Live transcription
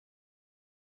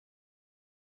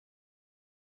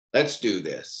Let's do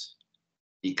this.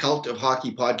 The Cult of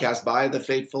Hockey podcast by the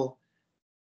faithful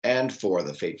and for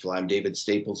the faithful. I'm David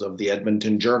Staples of the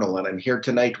Edmonton Journal, and I'm here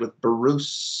tonight with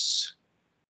Bruce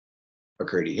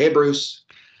McCurdy. Hey, Bruce.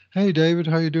 Hey, David.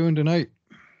 How you doing tonight?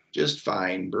 Just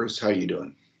fine. Bruce, how you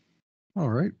doing? All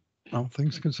right. All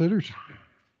things considered.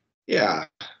 Yeah.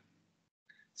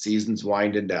 Season's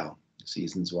winding down.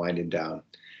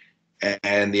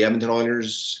 And the Edmonton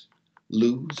Oilers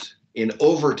lose in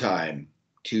overtime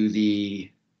to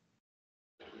the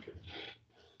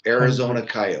Arizona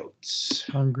Coyotes.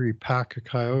 Hungry pack of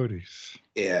coyotes.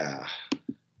 Yeah.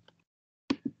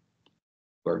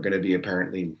 We're going to be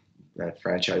apparently, that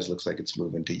franchise looks like it's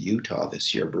moving to Utah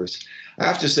this year, Bruce. I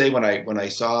have to say, when I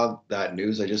saw that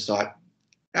news, I just thought,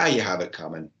 you have it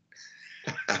coming.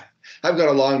 I've got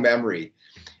a long memory.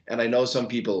 And I know some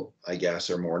people, I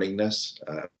guess, are mourning this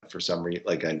for some reason.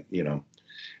 Like,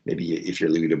 maybe if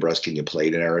you're Louis DeBrusk, you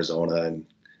played in Arizona,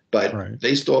 but right.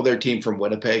 They stole their team from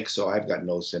Winnipeg, so I've got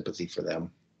no sympathy for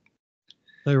them.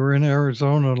 They were in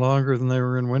Arizona longer than they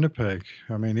were in Winnipeg.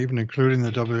 I mean, even including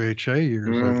the WHA years,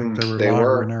 I think they were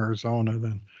longer in Arizona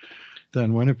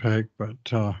than Winnipeg. But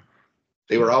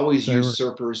they were always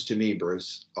usurpers to me,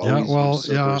 Bruce.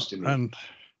 Usurpers to me.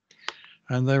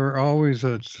 And they were always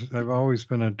they've always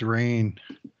been a drain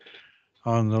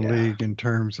on the league in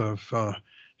terms of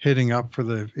hitting up for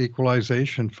the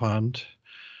equalization fund.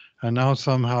 And now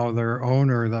somehow their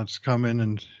owner that's come in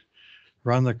and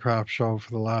run the crap show for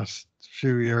the last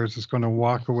few years is going to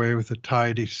walk away with a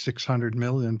tidy $600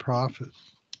 million profit.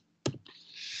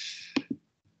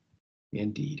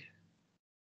 Indeed.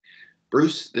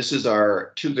 Bruce, this is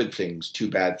our Two Good Things, Two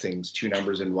Bad Things, Two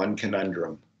Numbers and One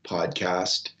Conundrum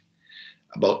podcast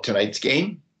about tonight's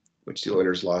game, which the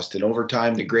Oilers lost in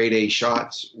overtime. The grade A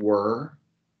shots were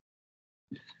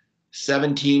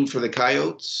 17 for the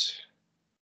Coyotes,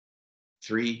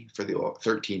 13 for the Oilers,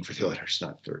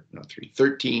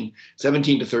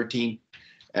 17 to 13.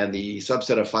 And the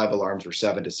subset of 5 alarms were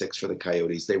 7-6 for the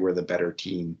Coyotes. They were the better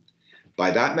team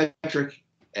by that metric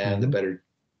and the better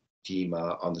team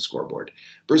on the scoreboard.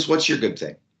 Bruce, what's your good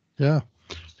thing? Yeah,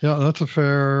 that's a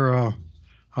fair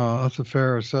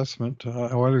assessment.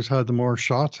 Oilers had the more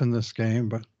shots in this game,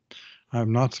 but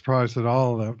I'm not surprised at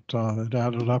all that it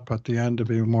added up at the end to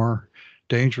be more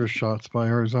dangerous shots by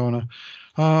Arizona.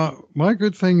 My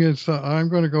good thing is I'm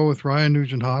going to go with Ryan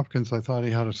Nugent-Hopkins. I thought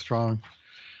he had a strong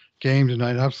game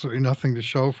tonight. Absolutely nothing to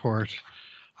show for it.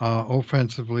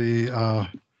 Offensively, just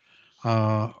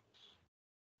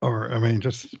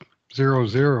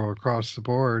 0-0 across the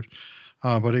board.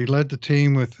 But he led the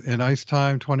team in ice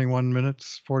time, 21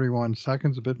 minutes, 41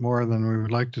 seconds, a bit more than we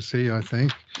would like to see, I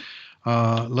think.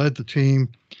 Led the team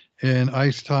in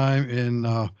ice time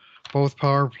in both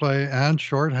power play and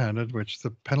shorthanded, which the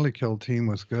penalty kill team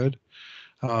was good.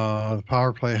 The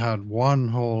power play had one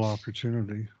whole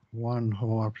opportunity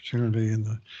in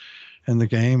the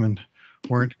game and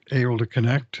weren't able to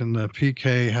connect. And the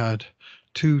PK had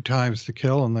 2 times to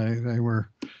kill, and they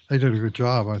did a good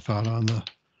job, I thought, on the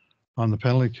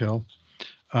penalty kill.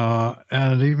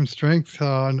 And even strength,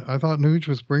 I thought Nuge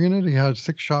was bringing it. He had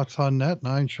 6 shots on net,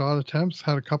 9 shot attempts,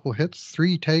 had a couple hits,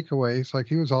 3 takeaways. Like,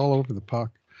 he was all over the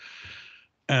puck.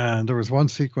 And there was one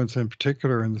sequence in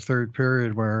particular in the third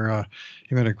period where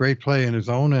he made a great play in his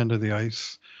own end of the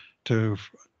ice to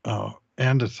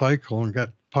end a cycle and get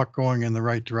puck going in the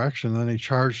right direction. Then he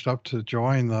charged up to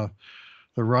join the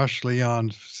rush.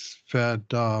 Leon fed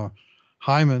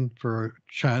Hyman for a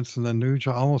chance, and then Nuge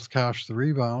almost cashed the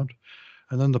rebound.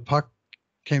 And then the puck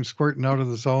came squirting out of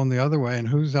the zone the other way, and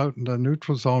who's out in the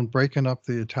neutral zone breaking up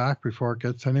the attack before it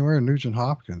gets anywhere?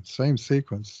 Nugent-Hopkins, same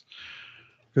sequence.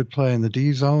 Good play in the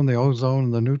D zone, the O zone,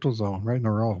 and the neutral zone, right in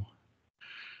a row.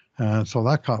 And so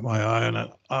that caught my eye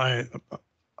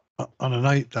on a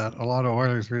night that a lot of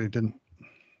Oilers really didn't.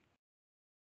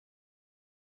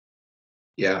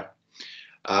 Yeah.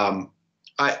 I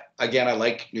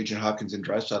like Nugent-Hopkins and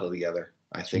Draisaitl together.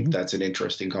 I think that's an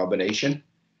interesting combination.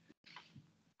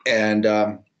 And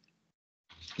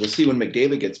we'll see when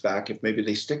McDavid gets back if maybe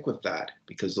they stick with that,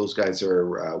 because those guys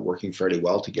are working fairly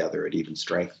well together at even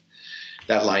strength.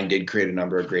 That line did create a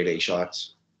number of grade A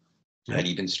shots at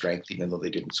even strength, even though they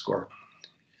didn't score.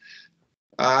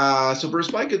 So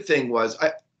Bruce, my good thing was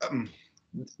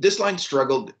this line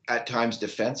struggled at times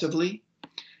defensively.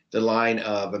 The line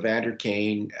of Evander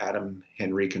Kane, Adam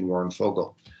Henrique, and Warren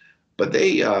Foegele. But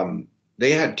they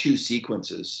had 2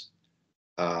 sequences,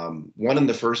 one in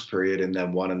the first period and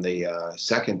then one in the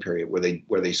second period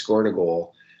where they scored a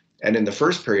goal. And in the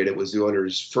first period, it was the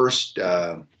Oilers' first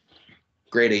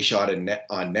grade A shot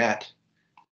on net.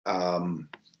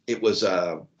 It was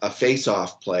a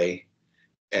face-off play,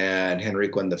 and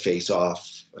Henrik won the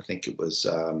face-off. I think it was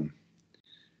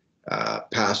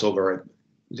pass over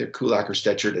either Kulak or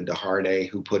Stetcher to Desharnais,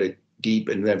 who put it deep,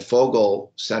 and then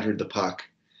Fogle centered the puck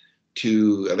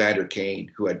to Evander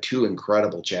Kane, who had two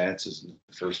incredible chances in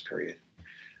the first period.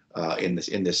 In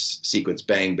this sequence,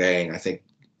 bang bang. I think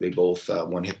they both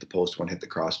one hit the post, one hit the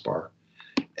crossbar,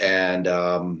 and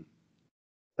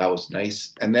that was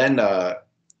nice. And then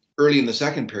early in the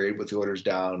second period, with the Oilers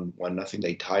down 1-0,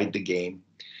 they tied the game,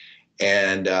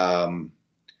 and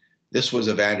this was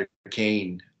Evander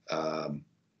Kane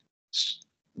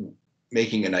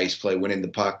making a nice play, winning the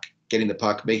puck, getting the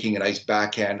puck, making a nice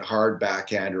hard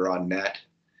backhander on net,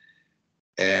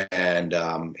 and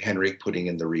Henrik putting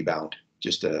in the rebound.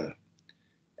 Just a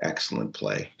excellent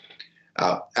play.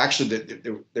 Actually,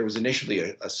 there was initially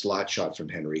a slot shot from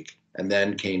Henrik, and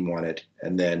then Kane won it,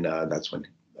 and then that's when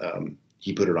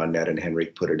he put it on net and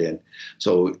Henrik put it in.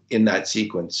 So in that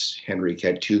sequence, Henrik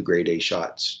had two grade A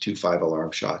shots, two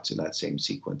 5-alarm shots in that same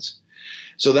sequence.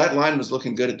 So that line was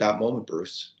looking good at that moment,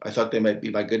 Bruce. I thought they might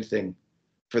be my good thing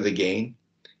for the game.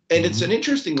 And it's an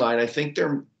interesting line. I think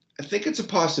it's a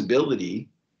possibility.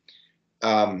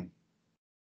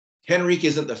 Henrik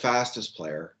isn't the fastest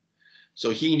player, so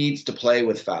he needs to play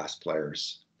with fast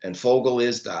players, and Fogle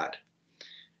is that.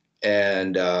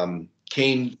 And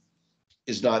Kane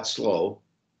is not slow.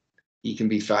 He can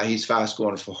be fast. He's fast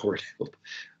going forward.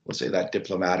 We'll say that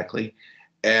diplomatically.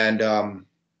 And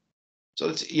so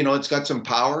it's got some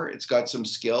power, it's got some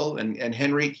skill, and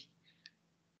Henrik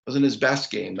wasn't his best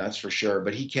game, that's for sure.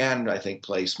 But he can, I think,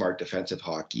 play smart defensive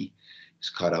hockey. He's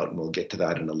cut out, and we'll get to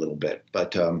that in a little bit.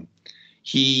 But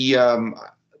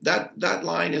that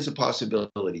line is a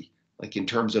possibility, like in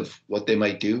terms of what they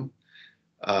might do.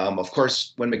 Of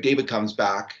course, when McDavid comes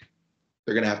back,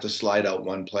 they're going to have to slide out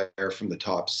one player from the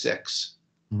top six.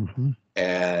 Mm-hmm.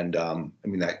 And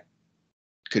that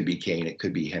could be Kane, it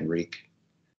could be Henrik.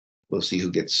 We'll see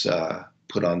who gets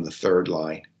put on the third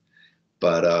line.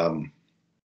 But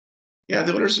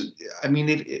the Oilers,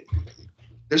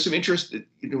 there's some interest,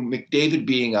 McDavid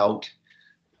being out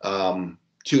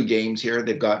 2 games here.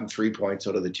 They've gotten 3 points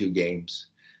out of the 2 games.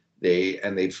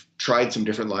 They've tried some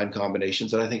different line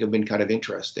combinations that I think have been kind of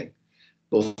interesting,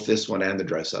 both this one and the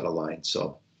Draisaitl line.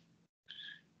 So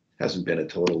it hasn't been a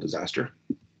total disaster.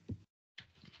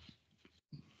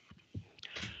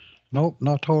 Nope,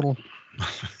 not total.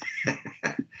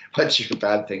 What's your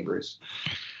bad thing, Bruce?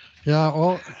 Yeah,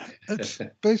 well, it's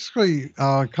basically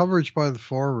coverage by the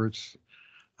forwards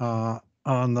on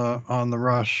the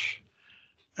rush,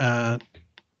 and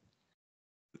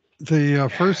the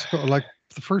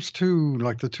first two,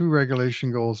 like the 2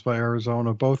 regulation goals by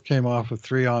Arizona, both came off of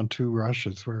 3-on-2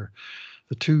 rushes where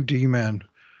the 2 D-men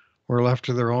were left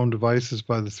to their own devices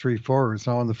by the 3 forwards.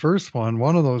 Now, in the first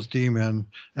one of those D-men,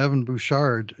 Evan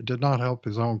Bouchard, did not help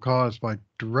his own cause by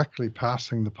directly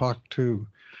passing the puck to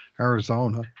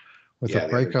Arizona with a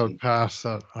breakout pass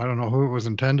that I don't know who it was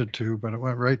intended to, but it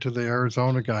went right to the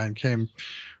Arizona guy and came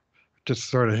just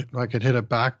sort of like it hit a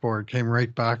backboard, came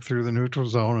right back through the neutral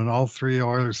zone, and all 3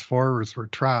 Oilers forwards were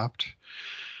trapped.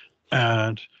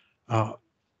 And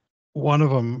one of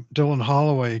them, Dylan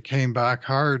Holloway, came back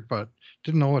hard, but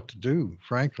didn't know what to do,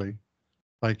 frankly.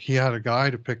 Like, he had a guy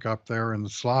to pick up there in the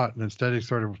slot, and instead he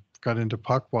sort of got into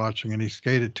puck watching, and he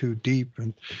skated too deep,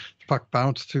 and the puck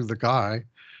bounced to the guy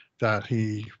that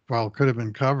he, could have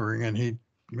been covering, and he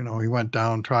went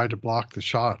down, tried to block the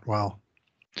shot. Well,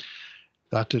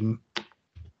 that didn't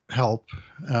help.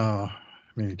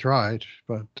 He tried,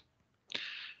 but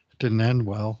it didn't end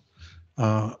well.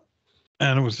 And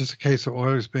it was just a case of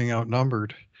Oilers being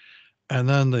outnumbered. And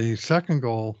then the second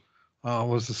goal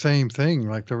was the same thing.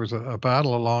 Like, there was a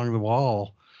battle along the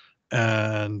wall,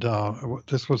 and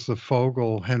this was the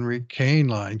Fogle, Henrik, Kane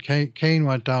line. Kane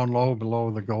went down low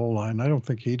below the goal line. I don't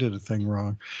think he did a thing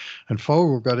wrong. And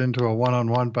Fogle got into a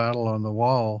one-on-one battle on the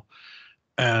wall,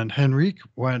 and Henrik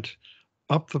went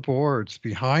up the boards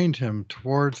behind him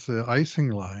towards the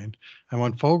icing line. And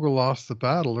when Fogle lost the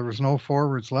battle, there was no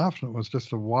forwards left, and it was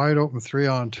just a wide open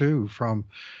 3-on-2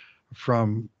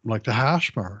 from like the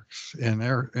hash marks in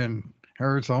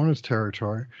Arizona's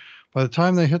territory. By the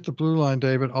time they hit the blue line,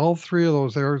 David, all 3 of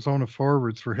those Arizona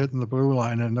forwards were hitting the blue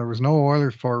line, and there was no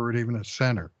Oilers forward even at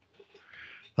center.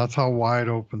 That's how wide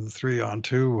open the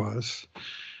 3-on-2 was.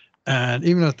 And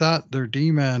even at that, their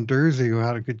D-man, Dursey, who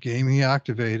had a good game, he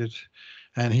activated,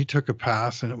 and he took a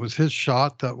pass, and it was his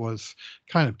shot that was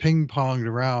kind of ping-ponged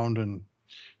around, and,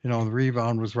 the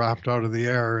rebound was wrapped out of the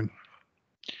air. And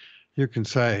you can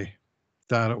say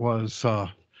that it was,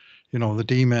 the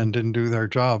D-men didn't do their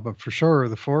job, but for sure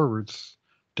the forwards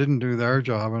didn't do their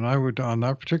job. And I would, on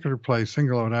that particular play,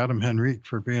 single out Adam Henrique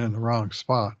for being in the wrong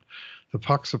spot. The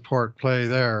puck support play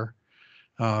there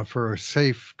for a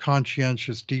safe,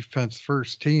 conscientious defense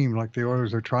first team like the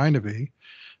Oilers are trying to be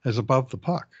is above the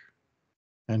puck.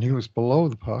 And he was below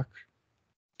the puck.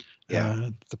 Yeah.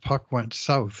 The puck went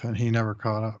south and he never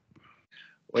caught up.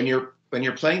 When you're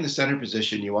playing the center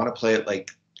position, you want to play it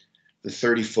like the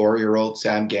 34-year-old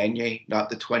Sam Gagner, not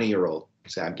the 20-year-old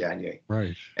Sam Gagner.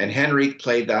 Right. And Henrique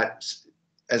played that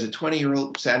as a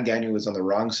 20-year-old. Sam Gagner was on the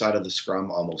wrong side of the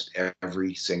scrum almost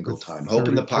every single time,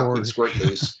 hoping the puck would squirt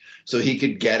loose so he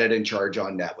could get it and charge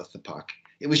on net with the puck.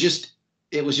 It was just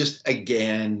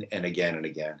again and again and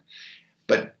again.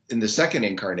 But in the second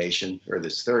incarnation, or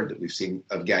this third that we've seen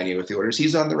of Gagner with the Oilers,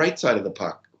 he's on the right side of the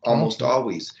puck almost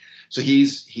always. So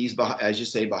he's as you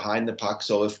say, behind the puck.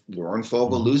 So if Warren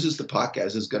Fogle loses the puck,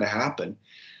 as is going to happen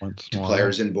to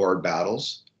players in board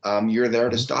battles, you're there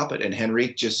to stop it. And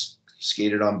Henrique just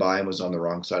skated on by and was on the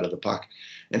wrong side of the puck.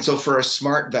 And so for a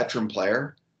smart veteran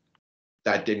player,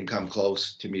 that didn't come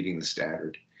close to meeting the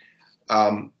standard.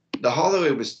 The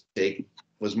Holloway mistake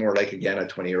was more like, again, a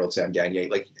 20-year-old Sam Gagner.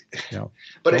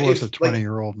 But it was a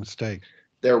 20-year-old mistake.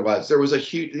 There was a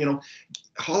huge,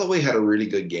 Holloway had a really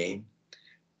good game.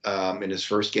 In his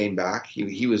first game back,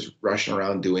 he was rushing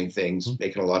around doing things,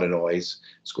 making a lot of noise,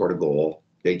 scored a goal,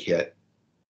 big hit.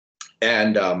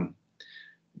 And,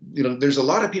 there's a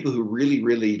lot of people who really,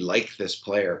 really like this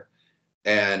player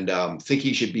and think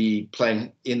he should be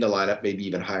playing in the lineup, maybe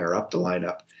even higher up the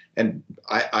lineup. And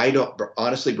I don't,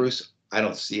 honestly, Bruce, I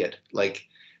don't see it. Like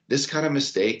this kind of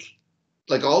mistake,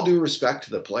 like all due respect to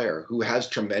the player who has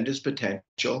tremendous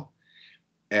potential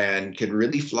and can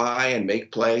really fly and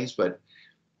make plays, but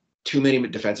too many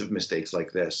defensive mistakes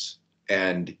like this.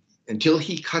 And until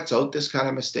he cuts out this kind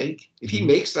of mistake, if he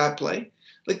makes that play,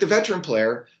 like the veteran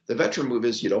player, the veteran move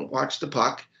is you don't watch the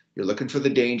puck. You're looking for the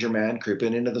danger man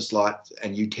creeping into the slot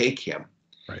and you take him.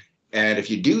 Right. And if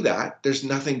you do that, there's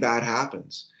nothing bad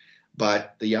happens.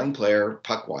 But the young player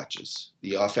puck watches.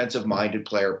 The offensive minded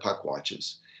player puck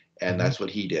watches. And that's what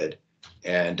he did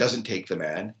and doesn't take the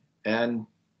man. And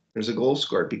there's a goal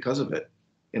scored because of it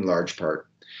in large part.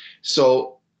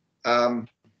 So,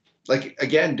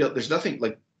 again, there's nothing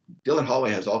like Dylan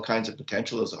Holloway has all kinds of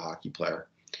potential as a hockey player,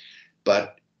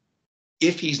 but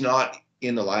if he's not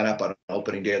in the lineup on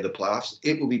opening day of the playoffs,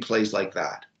 it will be plays like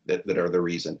that are the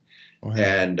reason.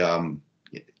 And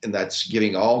that's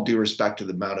giving all due respect to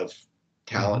the amount of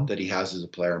talent that he has as a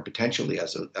player and potentially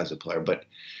as a player. But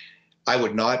I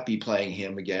would not be playing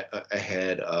him again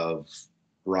ahead of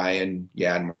Ryan,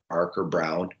 Janmark, or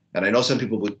Brown. And I know some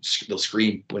people they'll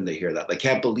scream when they hear that. They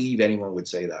can't believe anyone would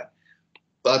say that.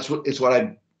 But it's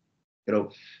what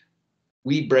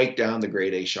we break down the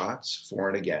grade A shots for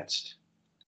and against.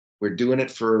 We're doing it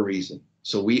for a reason.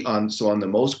 So on the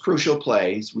most crucial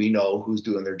plays, we know who's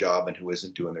doing their job and who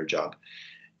isn't doing their job.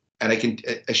 And I can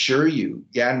assure you,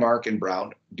 Janmark and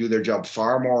Brown do their job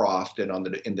far more often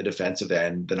in the defensive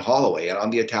end than Holloway. And on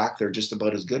the attack, they're just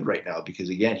about as good right now because,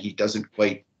 again, he doesn't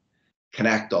quite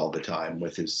connect all the time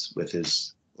with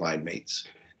his line mates.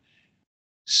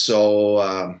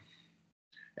 So,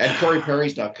 and Corey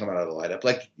Perry's not coming out of the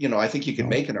lineup. I think you can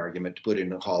make an argument to put in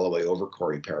Holloway over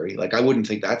Corey Perry. I wouldn't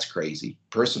think that's crazy,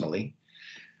 personally.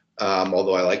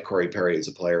 Although I like Corey Perry as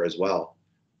a player as well.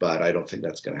 But I don't think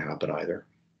that's going to happen either.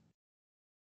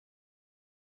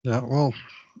 Yeah, well,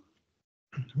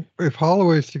 if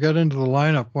Holloway's to get into the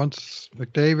lineup once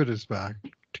McDavid is back,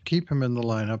 to keep him in the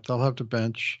lineup, they'll have to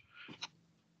bench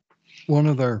one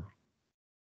of their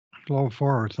low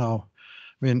forwards. Now,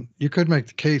 I mean, you could make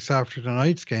the case after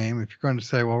tonight's game if you're going to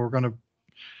say, well, we're going to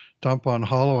dump on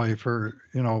Holloway for,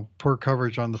 poor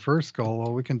coverage on the first goal.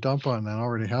 Well, we can dump on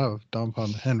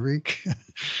Henrique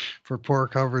for poor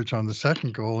coverage on the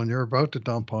second goal, and you're about to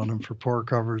dump on him for poor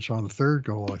coverage on the third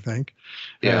goal, I think.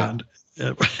 Yeah. And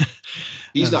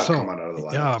he's not coming out of the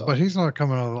lineup. Yeah, but he's not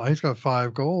coming out of the lineup. He's got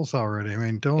 5 goals already. I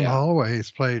mean, Dylan Holloway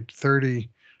has played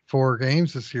 34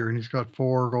 games this year, and he's got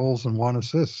 4 goals and 1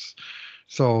 assist.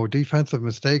 So defensive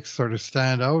mistakes sort of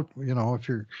stand out. If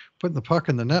you're putting the puck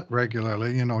in the net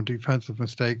regularly, defensive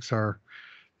mistakes are,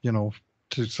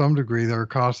 to some degree, they're a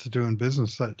cost of doing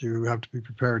business that you have to be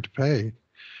prepared to pay.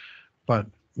 But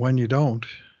when you don't,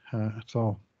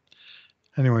 so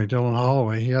anyway, Dylan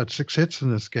Holloway, he had 6 hits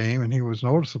in this game, and he was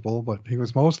noticeable, but he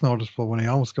was most noticeable when he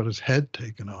almost got his head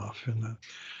taken off in the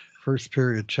first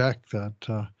period check.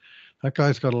 That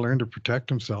guy's got to learn to protect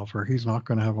himself, or he's not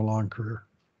going to have a long career.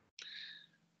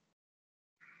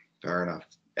 Fair enough.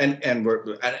 And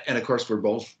of course we're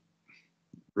both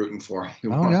rooting for him. We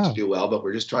Oh want him yeah. to do well, but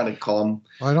we're just trying to call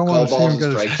I don't want to see balls him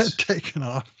and get his head strikes. taken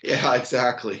off. Yeah,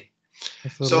 exactly.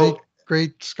 As the late So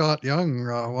great Scott Young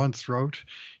once wrote,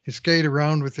 "You skate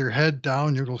around with your head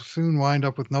down, you'll soon wind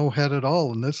up with no head at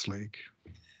all in this league."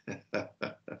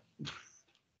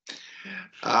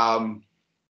 um,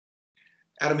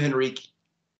 Adam Henrique,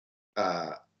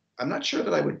 I'm not sure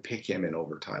that I would pick him in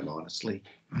overtime, honestly.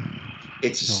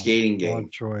 It's a No, skating odd game.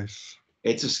 choice.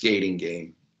 It's a skating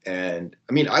game. And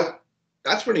I mean,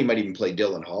 that's when he might even play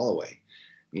Dylan Holloway.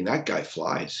 I mean, that guy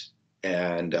flies.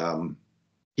 And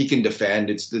he can defend.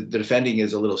 The defending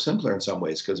is a little simpler in some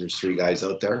ways because there's three guys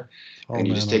out there All and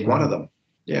you man just on take one man. of them.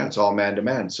 Yeah, it's all man to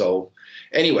man. So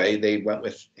anyway, they went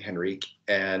with Henrique.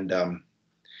 And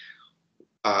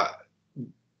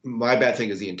my bad thing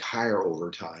is the entire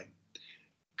overtime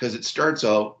because it starts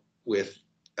out with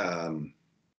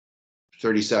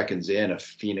 30 seconds in a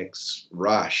Phoenix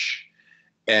rush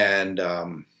and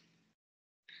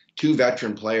two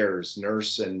veteran players,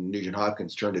 Nurse and Nugent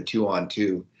Hopkins, turned a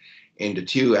 2-on-2 into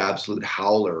two absolute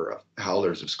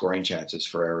howlers of scoring chances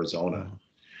for Arizona.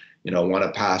 One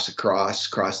a pass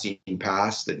cross seam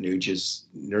pass that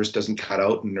Nurse doesn't cut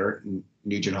out, and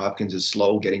Nugent Hopkins is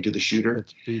slow getting to the shooter.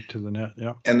 It's beat to the net,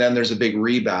 yeah. And then there's a big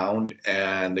rebound,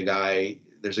 and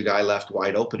there's a guy left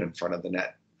wide open in front of the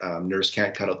net. Nurse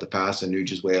can't cut out the pass, and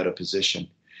Nugent's way out of position.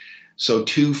 So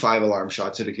 2 5-alarm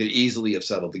shots that could easily have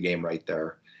settled the game right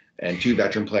there. And two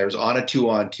veteran players on a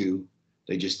 2-on-2,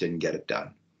 they just didn't get it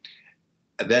done.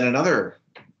 And then another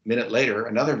minute later,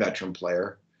 another veteran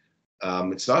player.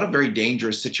 It's not a very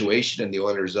dangerous situation in the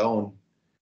Oilers' zone.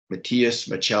 Matthias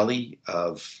Maccelli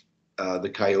of the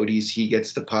Coyotes, he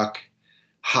gets the puck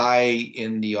high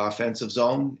in the offensive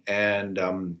zone, and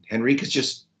Henrique is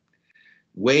just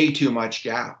way too much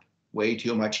gap.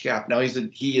 Now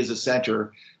he is a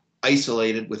center,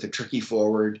 isolated with a tricky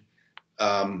forward,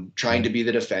 trying to be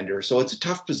the defender. So it's a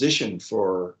tough position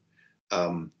for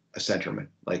a centerman,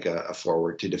 like a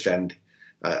forward, to defend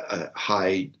a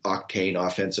high octane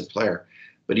offensive player.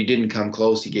 But he didn't come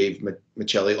close. He gave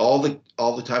Maccelli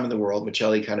all the time in the world.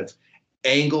 Maccelli kind of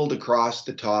angled across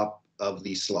the top of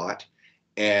the slot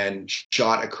and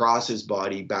shot across his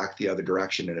body back the other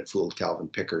direction, and it fooled Calvin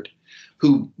Pickard,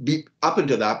 who up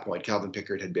until that point, Calvin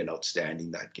Pickard had been outstanding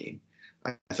that game.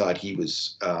 I thought he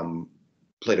was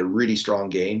played a really strong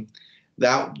game.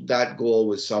 That goal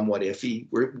was somewhat iffy.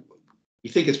 We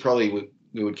think it's probably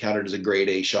we would count it as a grade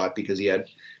A shot because it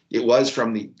was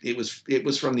from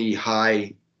the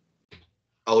high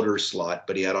outer slot,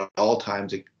 but he had all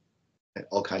kinds of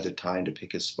time to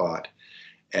pick his spot.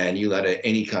 And you let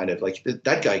any kind of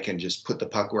that guy can just put the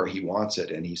puck where he wants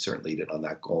it, and he certainly did on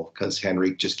that goal because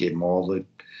Henrique just gave him all the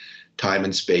time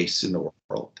and space in the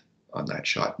world on that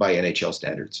shot by NHL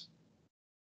standards.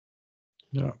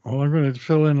 Yeah, well, I'm going to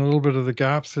fill in a little bit of the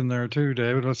gaps in there too,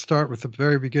 David. Let's start with the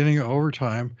very beginning of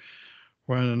overtime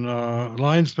when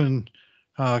linesman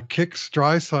kicks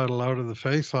Draisaitl out of the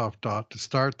face-off dot to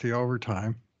start the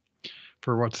overtime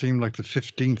for what seemed like the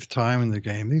 15th time in the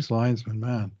game. These linesmen,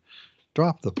 man,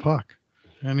 dropped the puck.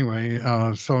 Anyway,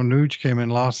 so Nuge came in,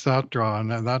 lost that draw, and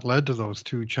that led to those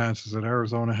two chances that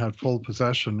Arizona had full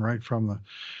possession right from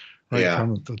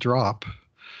the drop.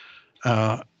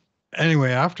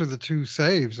 Anyway, after the two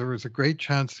saves, there was a great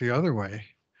chance the other way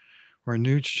where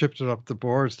Nuge chipped it up the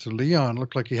boards to Leon.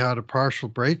 Looked like he had a partial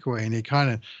breakaway, and he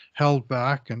kind of held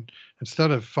back, and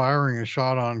instead of firing a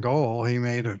shot on goal, he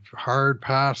made a hard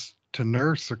pass to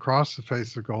Nurse across the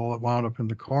face of goal that wound up in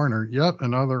the corner. Yet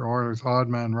another Oilers odd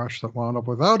man rush that wound up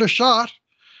without a shot.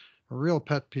 A real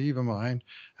pet peeve of mine.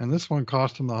 And this one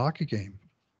cost him the hockey game.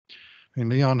 I mean,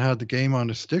 Leon had the game on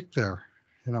his stick there.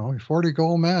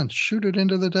 40-goal man, shoot it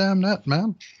into the damn net,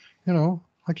 man.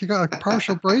 Like you got a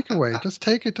partial breakaway. Just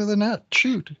take it to the net.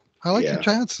 Shoot. I like your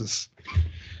chances.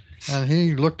 And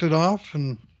he looked it off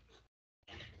and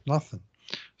nothing.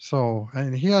 So,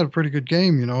 and he had a pretty good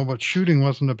game, but shooting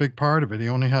wasn't a big part of it. He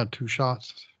only had 2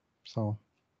 shots. So,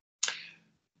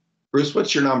 Bruce,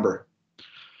 what's your number?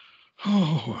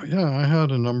 Oh, yeah, I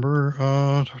had a number.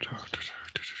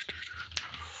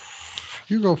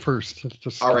 You go first.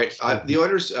 All right. The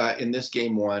Oilers in this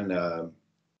game won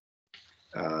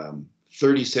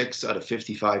 36 out of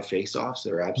 55 faceoffs.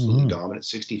 They're absolutely dominant,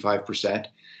 65%.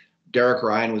 Derek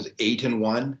Ryan was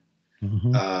 8-1.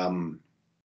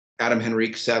 Adam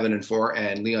Henrique 7-4,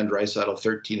 and Leon Draisaitl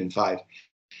 13-5.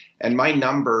 And my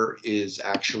number is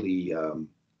actually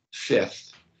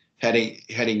 5th,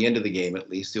 heading into the game. At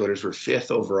least the Oilers were 5th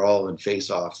overall in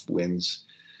faceoff wins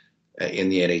in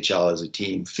the NHL as a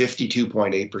team.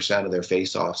 52.8% of their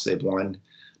faceoffs they've won.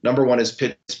 Number 1 is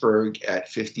Pittsburgh at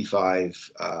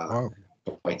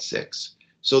 55.6.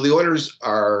 So the Oilers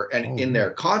are, and in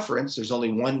their conference, there's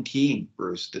only one team,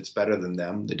 Bruce, that's better than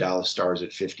them, the Dallas Stars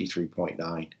at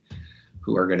 53.9,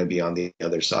 who are going to be on the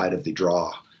other side of the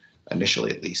draw, initially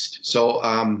at least.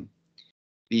 So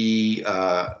the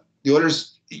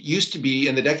Oilers used to be,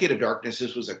 in the decade of darkness,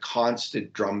 this was a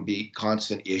constant drumbeat,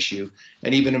 constant issue,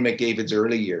 and even in McDavid's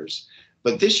early years.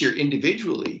 But this year,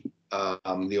 individually,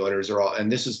 the Oilers are all,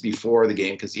 and this is before the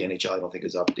game because the NHL, I don't think,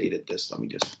 has updated this. Let me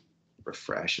just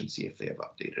refresh and see if they have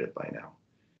updated it by now.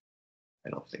 I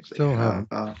don't think they still have.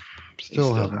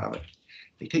 Still haven't.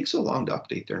 They take so long to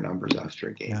update their numbers after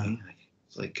a game. Yeah.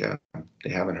 It's like they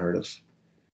haven't heard of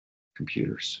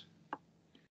computers.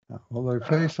 Well, their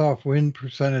face-off win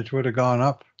percentage would have gone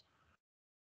up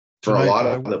for tonight, a lot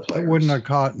of the players. It wouldn't have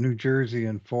caught New Jersey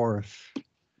in fourth.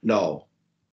 No.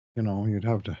 You'd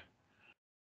have to,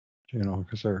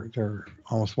 because they're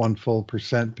almost 1 full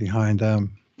percent behind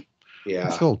them. Yeah.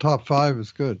 But still, top 5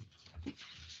 is good.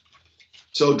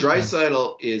 So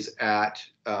Draisaitl is at,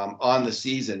 on the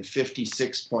season,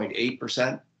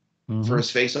 56.8% for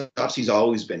his faceoffs. He's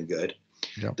always been good.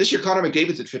 Yep. This year, Connor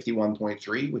McDavid's at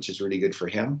 51.3, which is really good for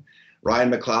him.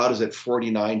 Ryan McLeod is at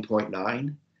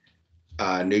 49.9.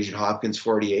 Nugent Hopkins,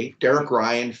 48. Derek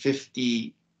Ryan,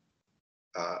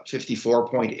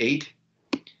 54.8.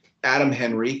 Adam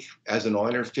Henrique, as an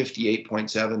Oiler,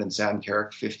 58.7. And Sam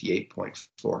Carrick,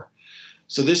 58.4.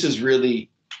 So this is really,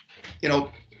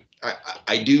 I'm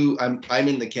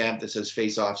in the camp that says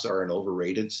faceoffs are an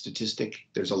overrated statistic.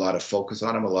 There's a lot of focus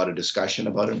on them, a lot of discussion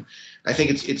about them. I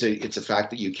think it's a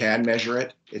fact that you can measure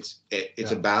it. It's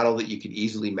a battle that you can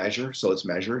easily measure, so it's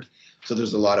measured. So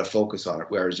there's a lot of focus on it.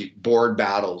 Whereas board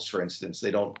battles, for instance,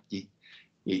 they don't.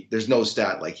 There's no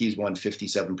stat like he's won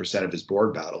 57% of his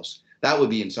board battles. That would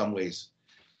be in some ways,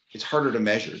 it's harder to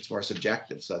measure. It's more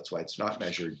subjective, so that's why it's not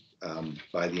measured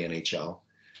by the NHL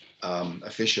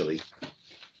officially.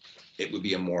 It would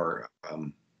be a more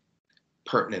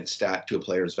pertinent stat to a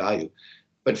player's value.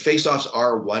 But faceoffs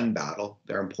are one battle.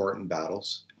 They're important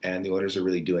battles, and the Oilers are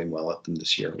really doing well at them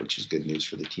this year, which is good news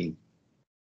for the team.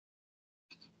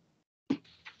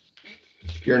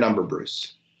 Your number,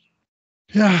 Bruce.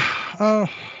 Yeah.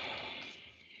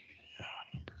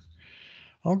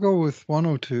 I'll go with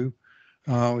 102,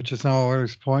 which is now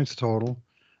Oilers' points total.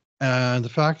 And the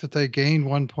fact that they gained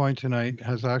 1 point tonight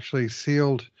has actually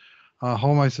sealed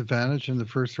home ice advantage in the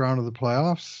first round of the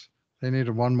playoffs. They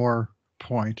needed 1 more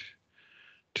point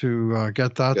to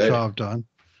get that job done.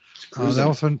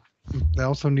 They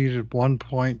also needed 1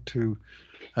 point to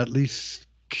at least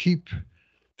keep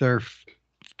their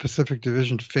Pacific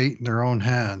Division fate in their own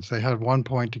hands. They had 1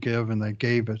 point to give, and they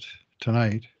gave it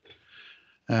tonight.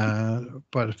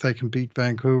 But if they can beat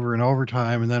Vancouver in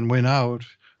overtime and then win out,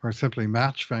 or simply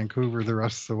match Vancouver the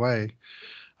rest of the way,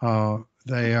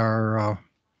 they are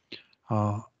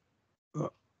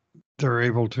they're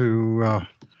able to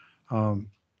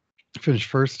finish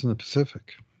first in the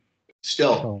Pacific.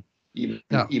 Still,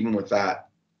 even with that.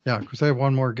 Yeah, because they have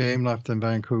 1 more game left than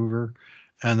Vancouver,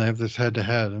 and they have this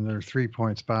head-to-head, and they're 3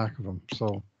 points back of them.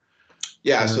 So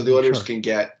so the Oilers can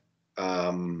get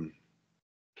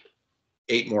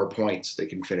 8 more points. They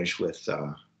can finish with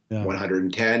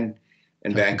 110,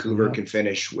 and Vancouver can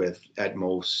finish with, at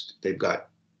most, they've got.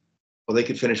 Well, they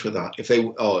could finish with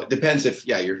it depends if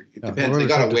it depends. They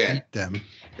got to win.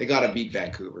 They got to beat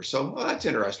Vancouver. So that's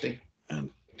interesting. And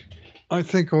I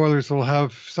think Oilers will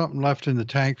have something left in the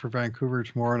tank for Vancouver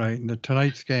tomorrow night. In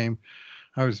tonight's game,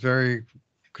 I was very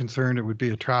concerned it would be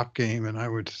a trap game, and I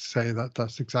would say that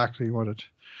that's exactly what it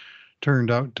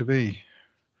turned out to be.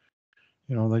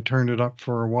 They turned it up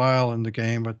for a while in the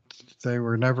game, but they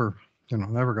were never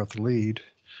got the lead.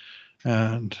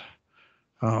 And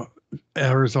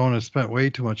Arizona spent way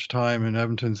too much time in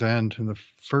Edmonton's end in the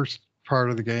first part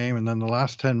of the game, and then the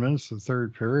last 10 minutes of the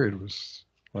third period was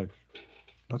like,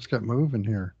 let's get moving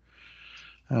here.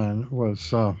 And it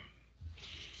was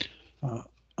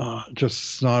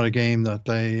just not a game that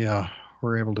they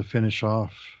were able to finish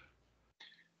off.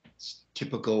 It's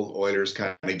typical Oilers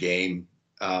kind of game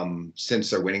since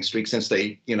their winning streak, since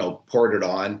they, poured it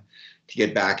on to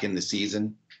get back in the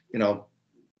season.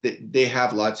 They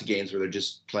have lots of games where they're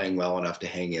just playing well enough to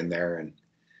hang in there and,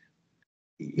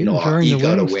 eke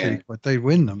out a win. Streak, but they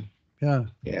win them. Yeah.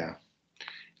 Yeah.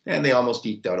 And they almost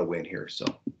eked out a win here. So,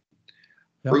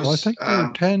 yeah, Bruce, I think they're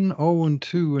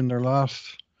 10-0-2 in their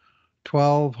last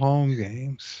 12 home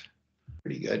games.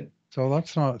 Pretty good. So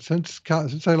that's not since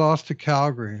they lost to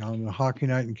Calgary on the Hockey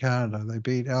Night in Canada. They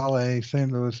beat LA,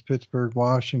 St. Louis, Pittsburgh,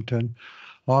 Washington,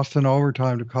 lost in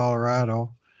overtime to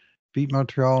Colorado, beat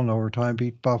Montreal in overtime,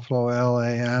 beat Buffalo, LA,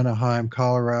 Anaheim,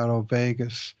 Colorado,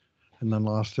 Vegas, and then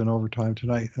lost in overtime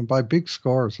tonight, and by big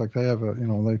scores. Like they have they've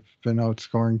been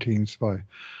outscoring teams by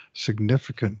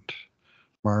significant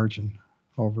margin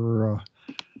over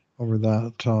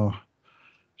that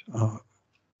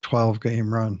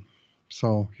 12-game run.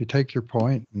 So you take your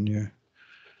point and you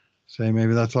say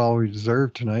maybe that's all we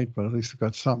deserve tonight, but at least we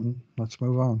got something. Let's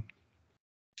move on.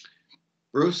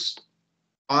 Bruce,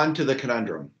 on to the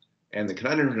conundrum. And the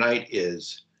conundrum tonight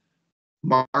is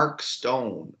Mark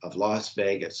Stone of Las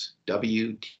Vegas.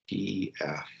 WTF.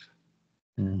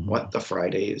 Mm-hmm. What the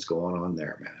Friday is going on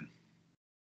there, man?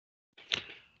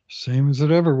 Same as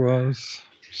it ever was.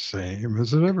 Same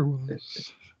as it ever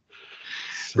was.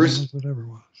 Bruce, as it ever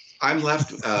was. I'm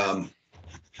left.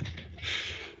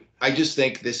 I just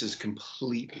think this is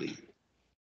completely.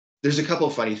 There's a couple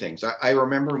of funny things. I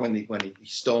remember when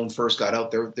Stone first got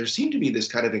out there, there seemed to be this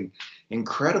kind of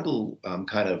incredible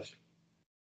kind of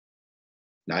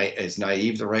is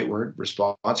naive the right word?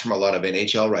 Response from a lot of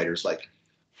NHL writers, like,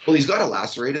 well, he's got a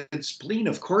lacerated spleen.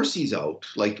 Of course he's out.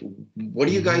 Like, what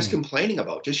are you guys complaining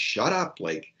about? Just shut up.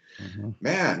 Like,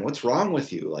 man, what's wrong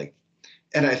with you? Like,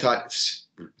 and I thought,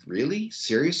 really?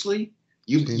 Seriously?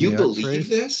 You believe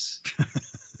this?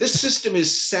 This system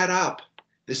is set up.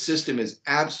 This system is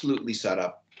absolutely set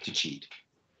up to cheat.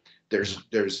 There's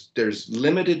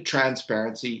limited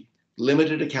transparency,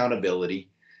 limited accountability.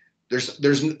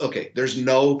 There's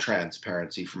no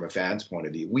transparency from a fan's point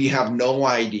of view. We have no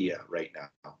idea right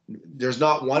now. There's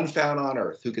not one fan on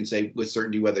earth who can say with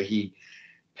certainty whether he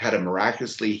had a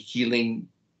miraculously healing,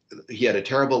 he had a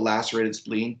terrible lacerated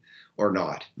spleen or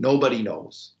not. Nobody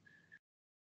knows.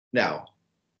 Now,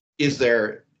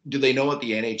 do they know at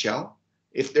the NHL?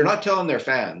 If they're not telling their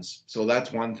fans, so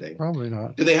that's one thing. Probably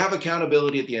not. Do they have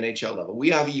accountability at the NHL level? We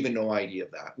have even no idea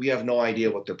of that. We have no idea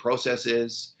what their process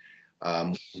is,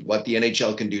 what the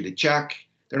NHL can do to check.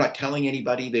 They're not telling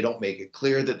anybody. They don't make it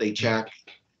clear that they check.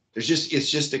 It's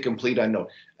just a complete unknown.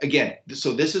 Again,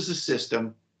 so this is a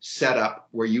system set up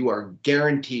where you are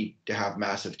guaranteed to have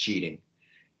massive cheating.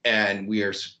 And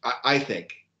I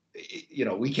think,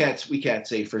 we can't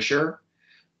say for sure,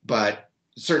 but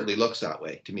it certainly looks that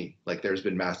way to me. Like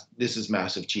this is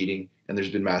massive cheating, and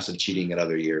there's been massive cheating in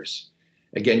other years.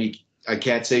 Again, I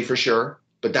can't say for sure,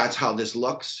 but that's how this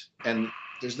looks, and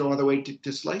there's no other way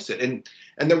to slice it. And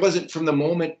there wasn't, from the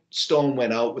moment Stone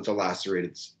went out with a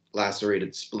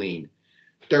lacerated spleen,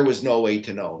 there was no way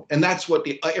to know. And that's what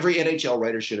every NHL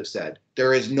writer should have said.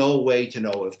 There is no way to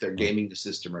know if they're gaming the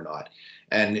system or not.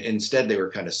 And instead they were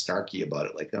kind of snarky about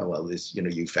it, like, oh, well, this,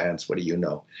 you fans, what do you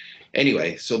know?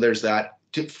 Anyway, so there's that.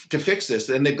 To fix this,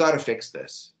 and they've got to fix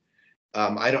this.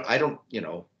 I don't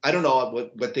know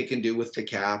what they can do with the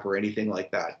cap or anything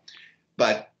like that,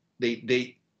 but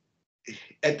they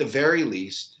at the very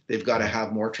least, they've got to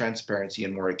have more transparency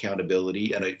and more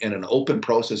accountability and an open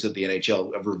process at the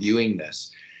NHL of reviewing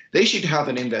this. They should have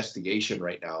an investigation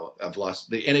right now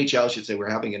the NHL should say, we're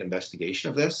having an investigation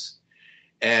of this,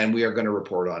 and we are going to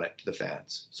report on it to the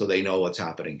fans so they know what's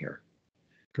happening here.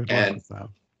 Good luck with that.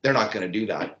 They're not going to do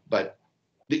that, but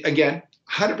again,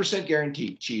 100%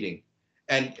 guaranteed cheating,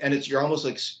 and you're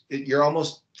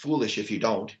almost foolish if you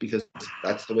don't, because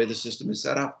that's the way the system is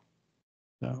set up.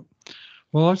 Yeah.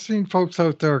 Well, I've seen folks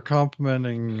out there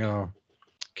complimenting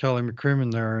Kelly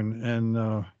McCrimmon there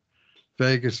in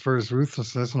Vegas for his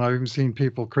ruthlessness, and I've even seen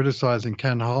people criticizing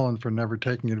Ken Holland for never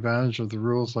taking advantage of the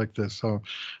rules like this. So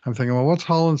I'm thinking, well, what's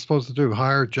Holland supposed to do?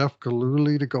 Hire Jeff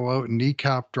Gillooly to go out and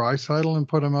kneecap Draisaitl and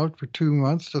put him out for 2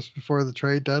 months just before the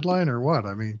trade deadline, or what?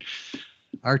 I mean,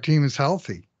 our team is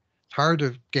healthy. It's hard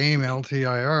to game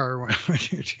LTIR when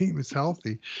your team is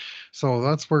healthy. So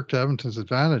that's worked to Edmonton's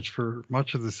advantage for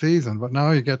much of the season. But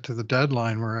now you get to the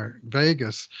deadline where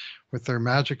Vegas, with their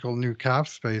magical new cap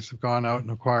space, have gone out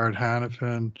and acquired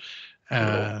Hannafin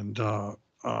and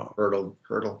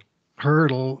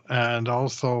Hurdle, and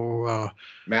also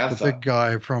the big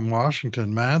guy from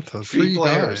Washington, Mantha.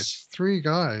 Three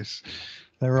guys.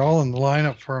 They were all in the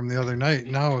lineup for him the other night.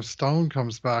 Now if Stone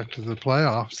comes back to the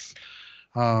playoffs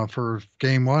for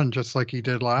game one, just like he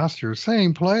did last year,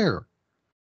 same player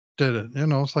did it.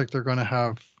 It's like they're going to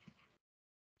have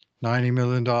 $90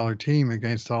 million team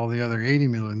against all the other $80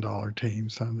 million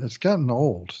teams, and it's getting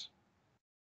old.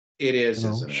 It is,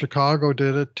 isn't it? Chicago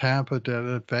did it, Tampa did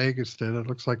it, Vegas did it.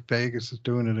 Looks like Vegas is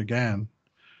doing it again.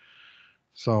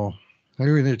 So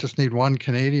maybe they just need one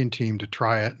Canadian team to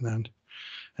try it, and then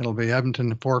it'll be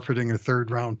Edmonton forfeiting a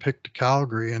third-round pick to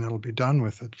Calgary, and it'll be done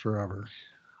with it forever.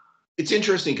 It's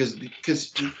interesting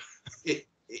because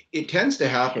it tends to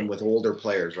happen with older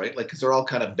players, right? Like, because they're all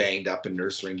kind of banged up and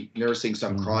nursing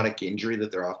some chronic injury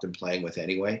that they're often playing with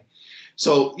anyway.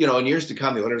 So, in years to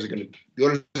come, the Oilers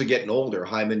are getting older.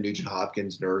 Hyman, Nugent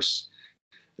Hopkins, Nurse,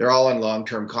 they're all on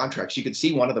long-term contracts. You could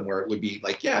see one of them where it would be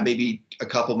like, yeah, maybe a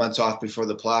couple months off before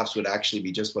the playoffs would actually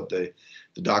be just what the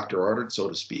doctor ordered, so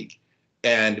to speak.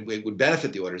 And it would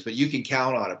benefit the Oilers. But you can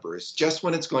count on it, Bruce. Just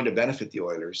when it's going to benefit the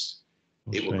Oilers,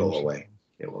 it will go away.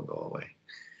 It will go away.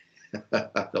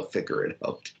 They'll figure it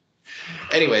out.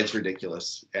 Anyway, it's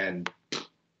ridiculous. And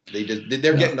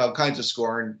they're getting all kinds of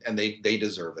scoring, and they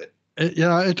deserve it.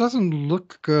 It doesn't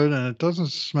look good and it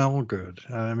doesn't smell good.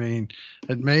 I mean,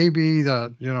 it may be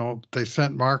that, they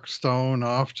sent Mark Stone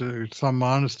off to some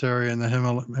monastery in the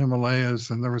Himalayas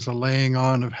and there was a laying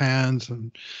on of hands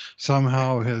and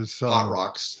somehow his hot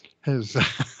rocks, his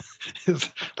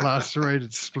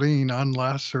lacerated spleen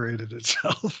unlacerated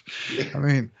itself. Yeah. I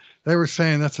mean, they were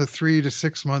saying that's a 3 to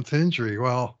 6 month injury.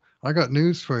 Well, I got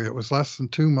news for you. It was less than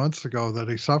 2 months ago that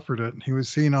he suffered it. And he was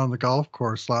seen on the golf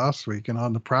course last week and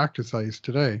on the practice ice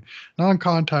today.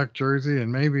 Non-contact jersey,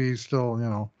 and maybe he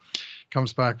still,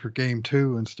 comes back for game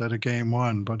 2 instead of game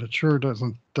 1. But it sure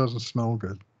doesn't smell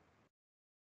good.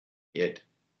 It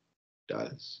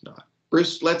does not.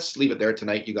 Bruce, let's leave it there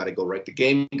tonight. You got to go write the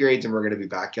game grades, and we're going to be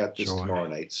back at this tomorrow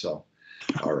night. So,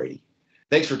 alrighty.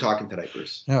 Thanks for talking tonight,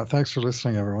 Bruce. Yeah, thanks for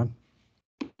listening, everyone.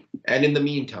 And in the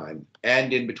meantime,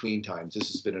 and in between times,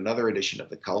 this has been another edition of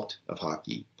the Cult of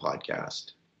Hockey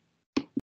podcast.